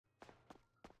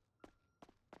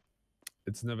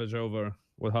It's never over.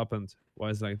 What happened? Why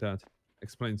is it like that?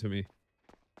 Explain to me.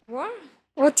 What?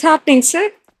 What's happening,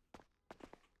 sir?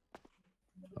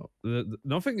 Oh,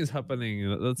 nothing is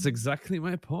happening. That's exactly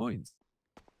my point.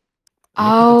 Look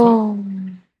at the top. Oh.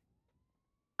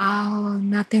 Oh,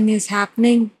 nothing is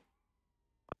happening.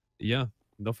 Yeah,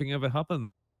 nothing ever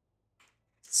happened.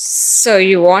 So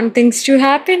you want things to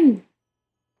happen?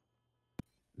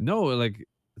 No, like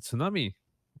tsunami.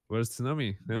 Where's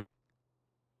tsunami? Yeah.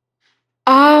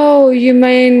 Oh, you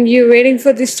mean you're waiting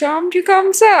for the storm to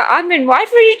come, sir? I mean, why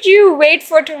would you wait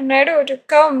for tornado to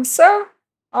come, sir?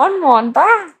 I don't want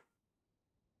that.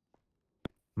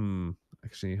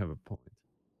 Actually, you have a point.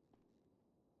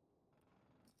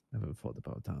 I haven't thought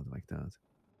about that like that.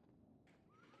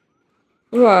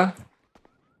 What?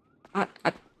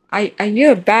 Are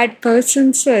you a bad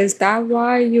person, sir? Is that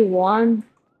why you want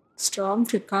storm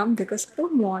to come? Because I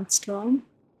don't want storm.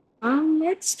 I'm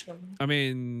not storm. I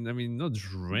mean, not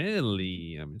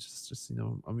really. I mean, just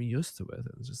I'm used to it.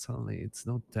 And just suddenly, it's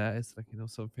not there. It's like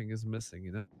something is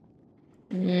missing.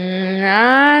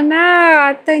 Nah,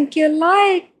 I think you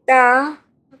like that.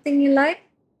 I think you like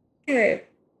it.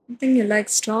 I think you like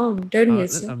storm, don't you,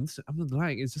 sir? I'm not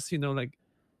lying. It's just like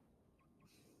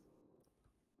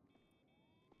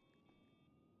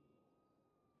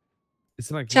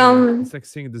it's like Tell me. it's like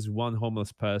seeing this one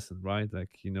homeless person, right? Like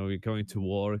you're going to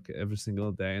work every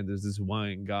single day, and there's this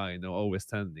one guy, always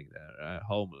standing there,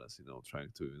 homeless,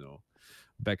 trying to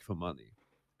beg for money,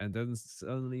 and then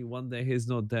suddenly one day he's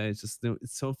not there. It's just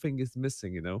something is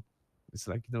missing. It's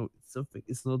like something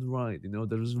is not right.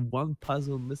 There's one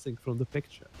puzzle missing from the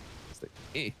picture. It's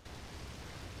like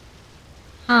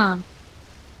Huh.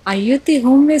 Are you the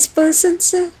homeless person,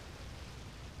 sir?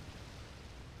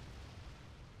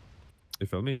 You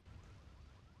feel me?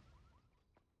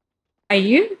 Are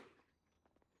you?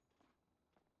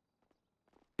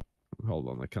 Hold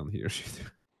on, I can't hear you.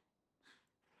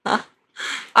 Huh.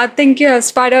 I think you have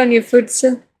spider on your foot,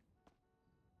 sir.